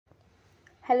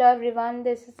Hello everyone,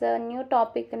 this is a new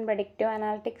topic in Predictive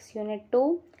Analytics Unit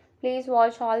 2. Please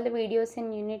watch all the videos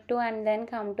in Unit 2 and then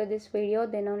come to this video,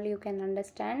 then only you can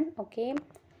understand. Okay,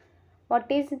 what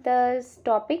is this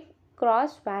topic?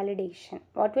 Cross validation.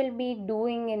 What will be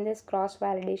doing in this cross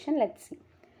validation? Let's see.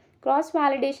 Cross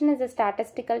validation is a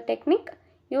statistical technique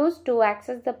used to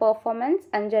access the performance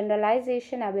and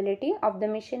generalization ability of the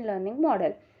machine learning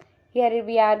model. Here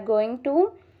we are going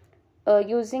to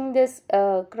using this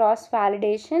cross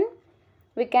validation,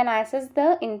 we can access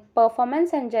the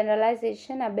performance and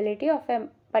generalization ability of a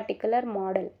particular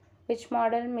model. Which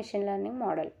model? Machine learning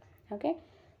model. Okay,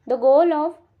 the goal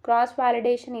of cross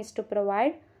validation is to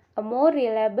provide a more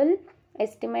reliable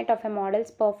estimate of a model's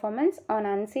performance on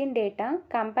unseen data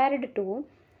compared to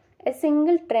a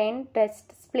single trained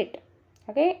test split.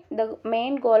 Okay, the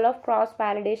main goal of cross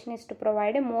validation is to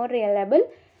provide a more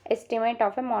reliable estimate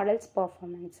of a model's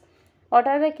performance. What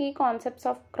are the key concepts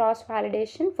of cross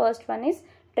validation? First one is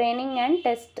training and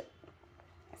test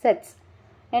sets.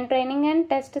 In training and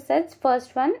test sets,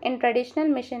 first one, in traditional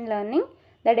machine learning,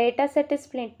 the data set is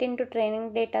split into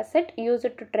training data set used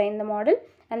to train the model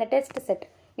and the test set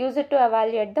used to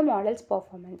evaluate the model's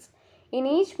performance. In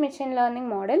each machine learning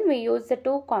model, we use the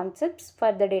two concepts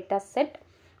for the data set.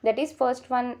 That is, first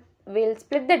one, we'll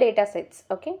split the data sets,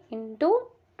 okay, into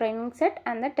training set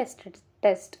and the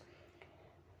test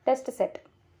set.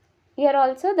 Here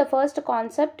also the first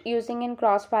concept using in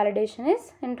cross validation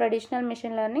is, in traditional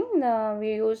machine learning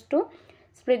we used to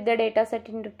split the data set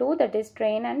into two, that is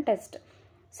train and test.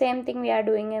 Same thing we are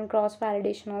doing in cross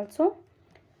validation also.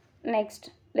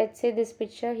 Next, let's see this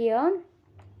picture here.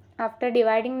 After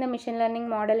dividing the machine learning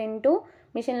model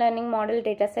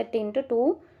data set into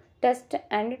two, test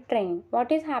and train,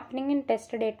 what is happening in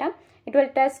test data? It will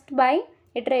test by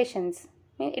iterations.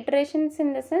 Iterations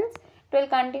in the sense, it will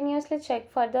continuously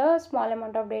check for the small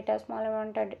amount of data,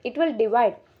 it will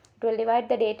divide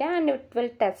the data and it will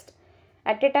test.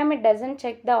 At a time it doesn't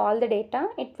check all the data,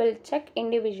 it will check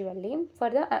individually for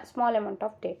the small amount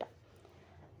of data.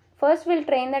 First we'll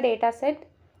train the data set.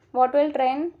 What will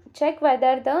train? Check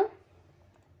whether the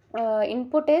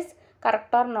input is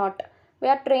correct or not. We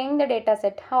are training the data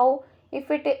set. How?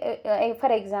 If it for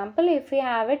example, if we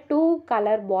have two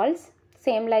color balls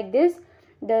same like this,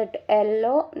 that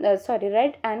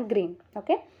red and green.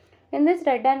 Okay, in this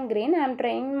red and green I am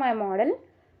training my model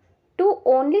to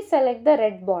only select the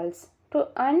red balls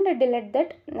and delete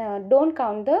that, don't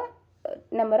count the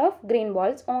number of green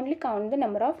balls, only count the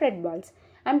number of red balls.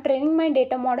 I am training my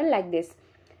data model like this.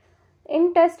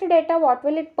 In test data, what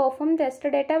will it perform? Test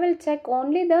data will check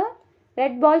only the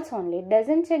red balls only, it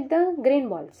doesn't check the green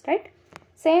balls, right?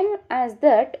 Same as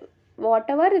that,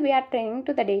 whatever we are training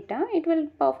to the data, it will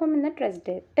perform in the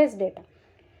test data.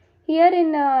 Here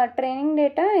in training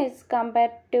data is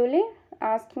comparatively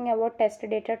asking about test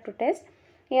data to test.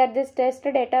 Here this test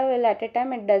data will, at a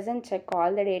time it doesn't check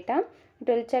all the data, it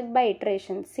will check by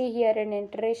iteration. See here in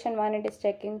iteration 1 it is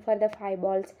checking for the 5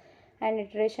 balls, and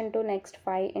iteration 2 next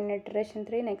 5, in iteration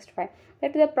 3 next 5.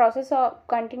 That is the process of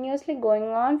continuously going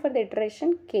on for the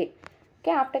iteration k.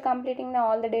 Okay, after completing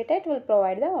all the data, it will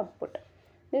provide the output.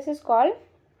 This is called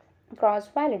cross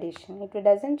validation. It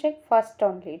doesn't check first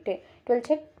only, it will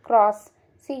check cross.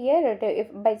 See here, if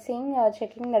by seeing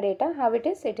checking the data, how it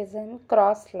is in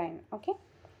cross line. Okay,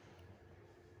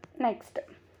 next,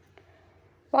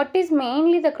 what is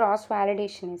mainly the cross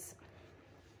validation is?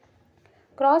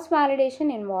 Cross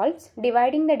validation involves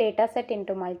dividing the data set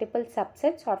into multiple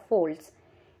subsets or folds.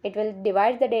 It will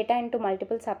divide the data into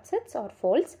multiple subsets or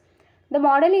folds. The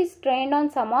model is trained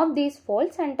on some of these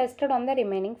folds and tested on the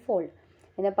remaining fold.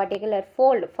 In a particular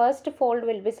fold, first fold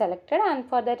will be selected, and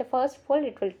for that first fold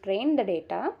it will train the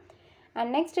data,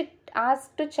 and next it asks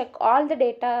to check all the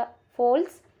data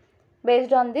folds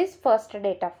based on this first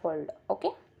data fold.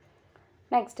 Okay.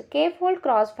 Next, k-fold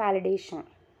cross validation.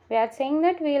 We are saying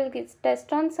that we will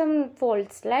test on some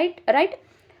folds, right?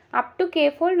 Up to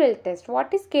k-fold we will test.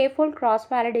 What is k-fold cross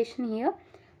validation here?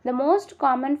 The most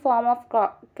common form of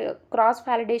cross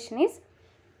validation is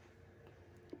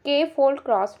k-fold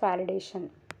cross validation,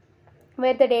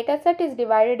 where the data set is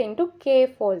divided into k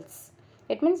folds.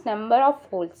 It means number of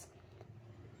folds.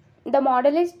 The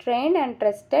model is trained and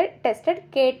tested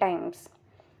k times.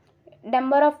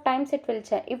 Number of times it will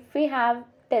check. If we have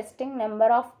testing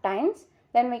number of times,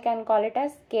 then we can call it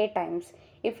as k times.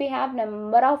 If we have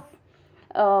number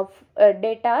of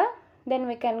data, then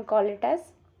we can call it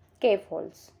as k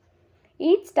folds.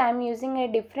 Each time using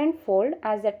a different fold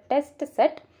as a test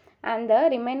set and the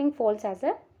remaining folds as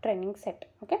a training set.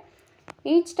 Okay,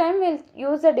 each time we'll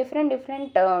use a different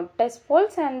test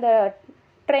folds and the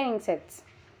training sets.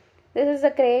 This is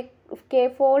a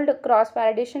k-fold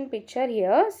cross-validation picture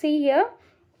here. See here,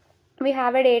 we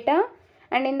have a data,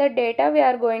 and in the data we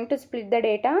are going to split the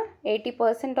data,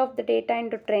 80% of the data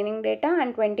into training data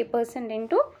and 20%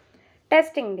 into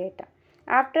testing data.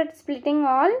 After splitting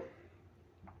all,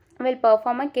 we'll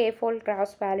perform a k-fold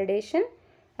cross-validation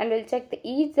and we'll check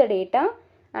each the data,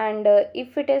 and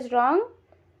if it is wrong,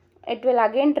 it will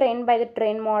again train by the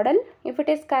train model. If it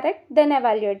is correct, then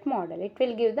evaluate model. It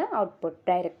will give the output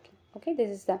directly. Okay, this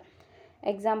is the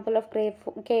example of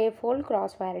k-fold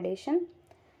cross-validation.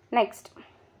 Next,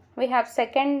 we have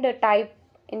second type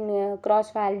in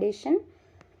cross-validation.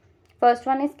 First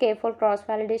one is k-fold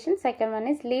cross-validation. Second one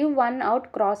is leave one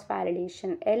out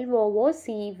cross-validation,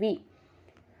 LOOCV.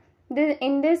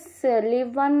 In this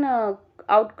leave one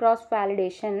out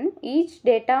cross-validation, each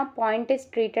data point is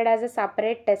treated as a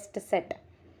separate test set.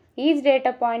 Each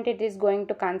data point it is going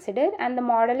to consider, and the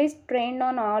model is trained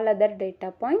on all other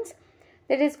data points.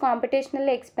 It is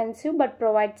computationally expensive but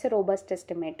provides a robust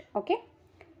estimate. Okay.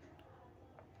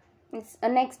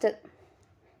 Next,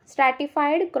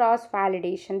 stratified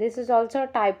cross-validation. This is also a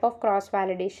type of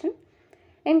cross-validation.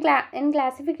 In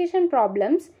classification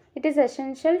problems, it is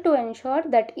essential to ensure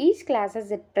that each class is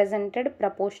represented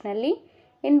proportionally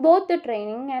in both the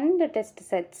training and the test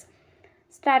sets.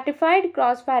 Stratified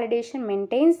cross-validation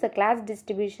maintains the class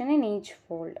distribution in each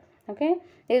fold. Okay,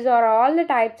 these are all the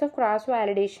types of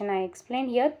cross-validation. I explained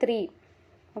here 3.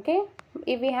 Okay,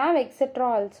 if we have etc.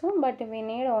 also, but we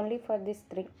need only for these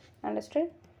 3. Understood?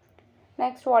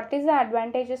 Next, what is the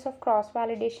advantages of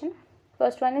cross-validation?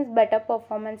 First one is better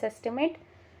performance estimate,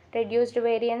 reduced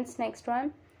variance. Next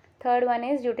one. Third one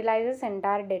is utilizes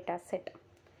entire data set.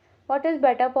 What is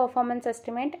better performance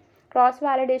estimate?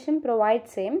 Cross-validation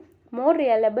provides a more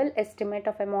reliable estimate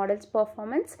of a model's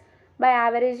performance by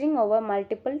averaging over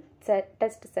multiple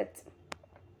test sets.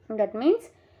 That means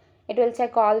it will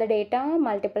check all the data,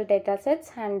 multiple data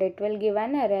sets, and it will give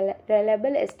a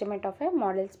reliable estimate of a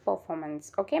model's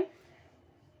performance. Okay.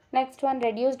 Next one,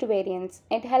 reduced variance.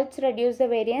 It helps reduce the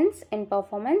variance in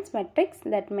performance metrics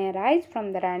that may arise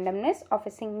from the randomness of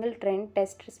a single trained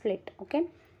test split. Okay.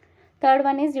 Third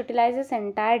one is utilizes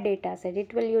entire data set.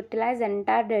 It will utilize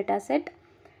entire data set.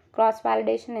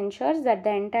 Cross-validation ensures that the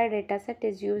entire data set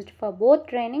is used for both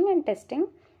training and testing,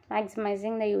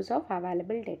 maximizing the use of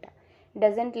available data. It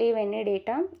doesn't leave any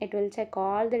data. It will check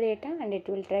all the data and it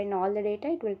will train all the data.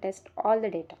 It will test all the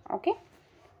data. Okay.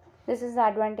 This is the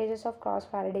advantages of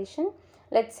cross-validation.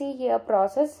 Let's see here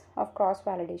process of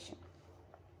cross-validation.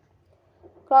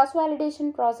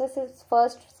 Cross-validation process is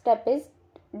first step is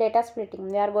data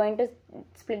splitting. We are going to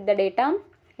split the data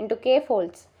into k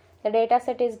folds. The data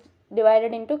set is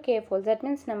divided into k folds. That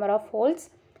means number of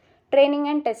folds. Training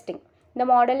and testing. The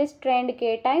model is trained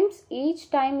k times,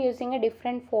 each time using a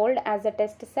different fold as a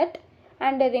test set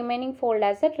and the remaining fold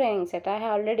as a training set. I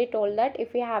have already told that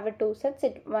if we have 2 sets,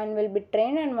 one will be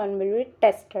trained and one will be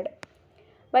tested.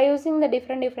 By using the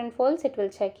different folds, it will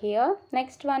check here.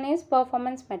 Next one is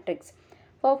performance metrics.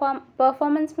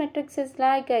 Performance metrics is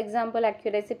like example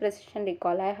accuracy, precision,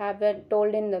 recall. I have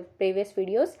told in the previous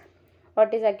videos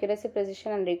what is accuracy,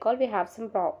 precision and recall. We have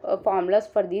some formulas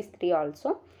for these 3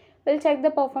 also. We'll check the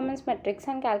performance metrics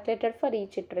and calculate it for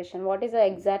each iteration. What is the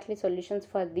exactly solutions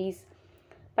for these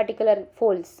particular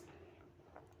folds.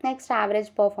 Next,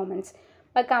 average performance.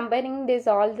 By comparing this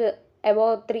all the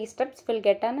above 3 steps, we'll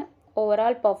get an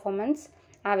overall performance,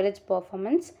 average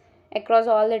performance across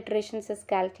all the iterations is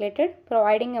calculated,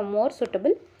 providing a more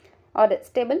suitable or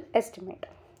stable estimate.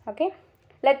 Okay.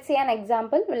 Let's see an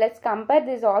example. Let's compare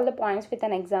these all the points with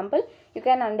an example. You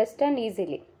can understand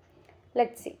easily.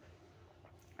 Let's see.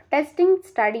 Testing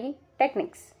study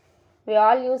techniques. We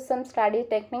all use some study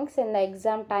techniques in the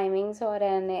exam timings or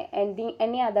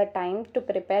any other time to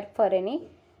prepare for any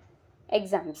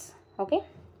exams. Okay.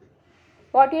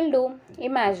 What you'll do,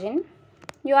 imagine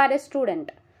you are a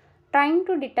student trying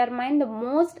to determine the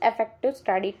most effective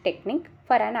study technique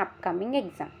for an upcoming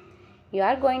exam. You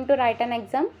are going to write an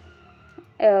exam.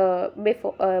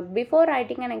 Before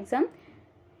writing an exam,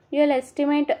 you will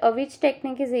estimate which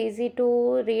technique is easy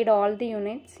to read all the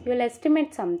units. You will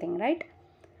estimate something, right?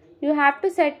 You have to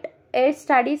set a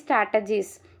study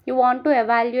strategies. You want to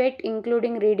evaluate,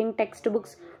 including reading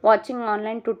textbooks, watching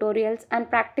online tutorials and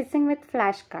practicing with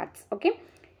flashcards. Okay.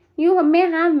 You may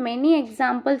have many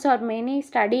examples or many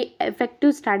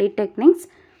effective study techniques.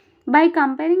 By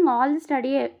comparing all the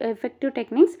study effective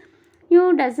techniques,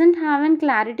 you doesn't have any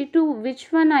clarity to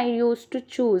which one I used to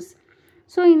choose.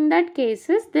 So in that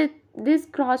cases, this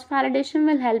cross-validation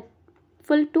will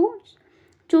helpful to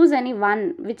choose any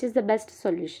one which is the best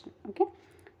solution. Okay.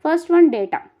 First one,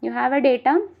 data. You have a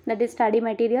data, that is study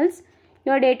materials.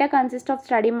 Your data consists of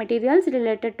study materials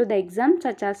related to the exam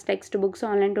such as textbooks,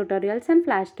 online tutorials and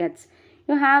flashcards.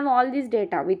 You have all this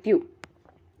data with you.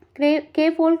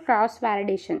 K-fold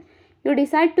cross-validation. You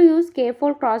decide to use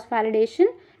K-fold cross-validation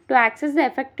to access the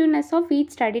effectiveness of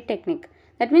each study technique.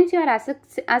 That means you are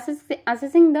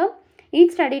assessing the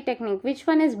each study technique, which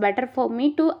one is better for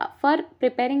me for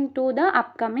preparing to the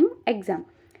upcoming exam.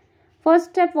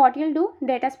 First step, what you'll do,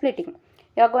 data splitting.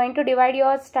 You are going to divide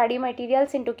your study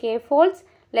materials into K folds.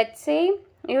 Let's say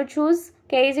you choose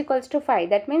K is equals to 5.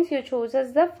 That means you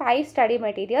chooses the 5 study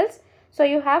materials. So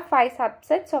you have 5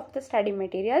 subsets of the study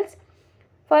materials.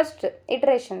 First,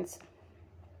 iterations.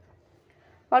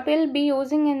 What we'll be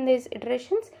using in these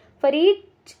iterations? For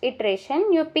each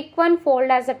iteration, you pick one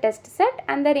fold as a test set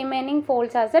and the remaining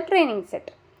folds as a training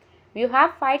set. You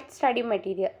have 5 study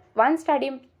material. One study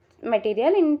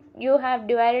material you have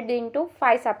divided into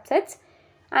 5 subsets,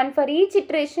 and for each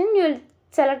iteration you will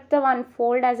select the one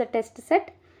fold as a test set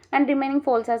and remaining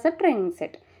folds as a training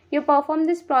set. You perform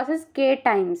this process K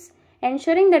times,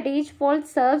 ensuring that each fold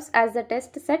serves as the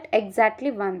test set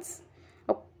exactly once.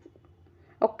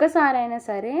 ఒక్కసారైనా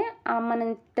సరే మనం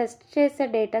test చేసే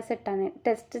data set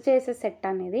set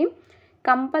అనేది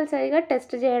కంపల్సరీగా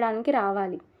test చేయడానికి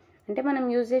రావాలి. అంటే మనం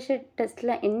యూజ్ చేసే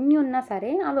టెస్ట్లో ఎన్ని ఉన్నా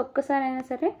సరే అవి ఒక్కసారైనా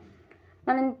సరే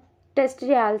మనం టెస్ట్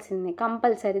చేయాల్సిందే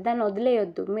కంపల్సరీ. దాన్ని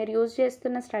వదిలేయొద్దు. మీరు యూజ్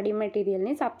చేస్తున్న స్టడీ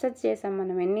మెటీరియల్ని సబ్సెట్స్ చేసాం,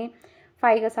 మనం ఎన్ని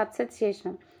 5గా సబ్సెట్స్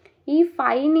చేసినాం. ఈ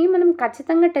 5ని మనం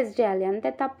ఖచ్చితంగా టెస్ట్ చేయాలి,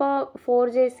 అంతే తప్ప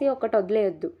 4 చేసి ఒకటి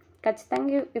వదిలేయొద్దు.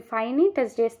 ఖచ్చితంగా ఈ 5ని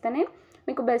టెస్ట్ చేస్తేనే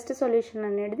మీకు బెస్ట్ సొల్యూషన్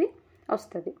అనేది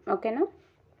వస్తుంది. ఓకేనా?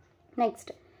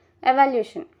 Next,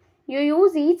 evaluation. You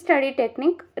use each study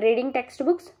technique, reading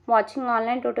textbooks, watching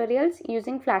online tutorials,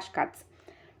 using flashcards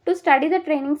to study the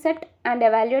training set and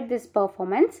evaluate this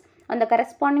performance on the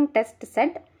corresponding test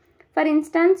set. For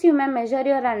instance, you may measure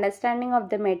your understanding of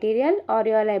the material or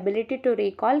your ability to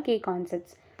recall key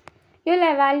concepts. You will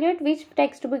evaluate which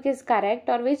textbook is correct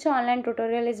or which online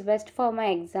tutorial is best for my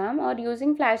exam, or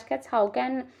using flashcards, how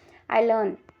can I learn.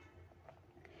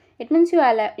 It means you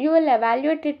will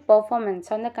evaluate its performance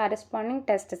on the corresponding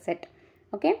test set.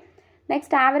 Okay.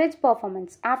 Next, average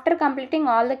performance. After completing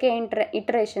all the K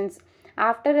iterations,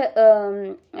 after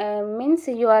means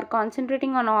you are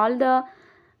concentrating on all the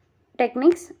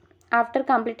techniques. After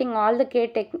completing all the K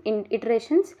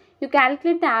iterations, you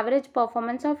calculate the average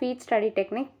performance of each study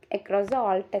technique across the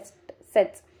all test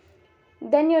sets.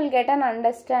 Then you will get an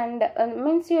understand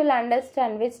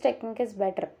which technique is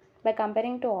better by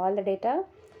comparing to all the data.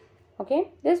 Okay,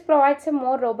 this provides a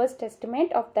more robust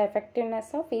estimate of the effectiveness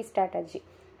of each strategy.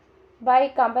 By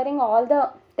comparing all the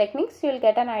techniques, you will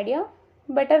get an idea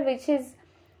better which is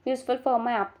useful for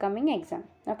my upcoming exam.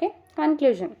 Okay,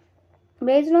 conclusion.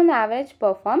 Based on the average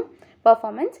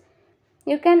performance,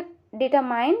 you can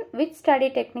determine which study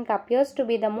technique appears to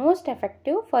be the most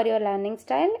effective for your learning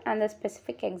style and the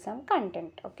specific exam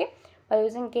content. Okay, by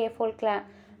using K-fold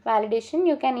validation,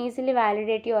 you can easily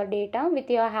validate your data with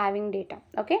your having data.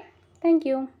 Okay, thank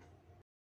you.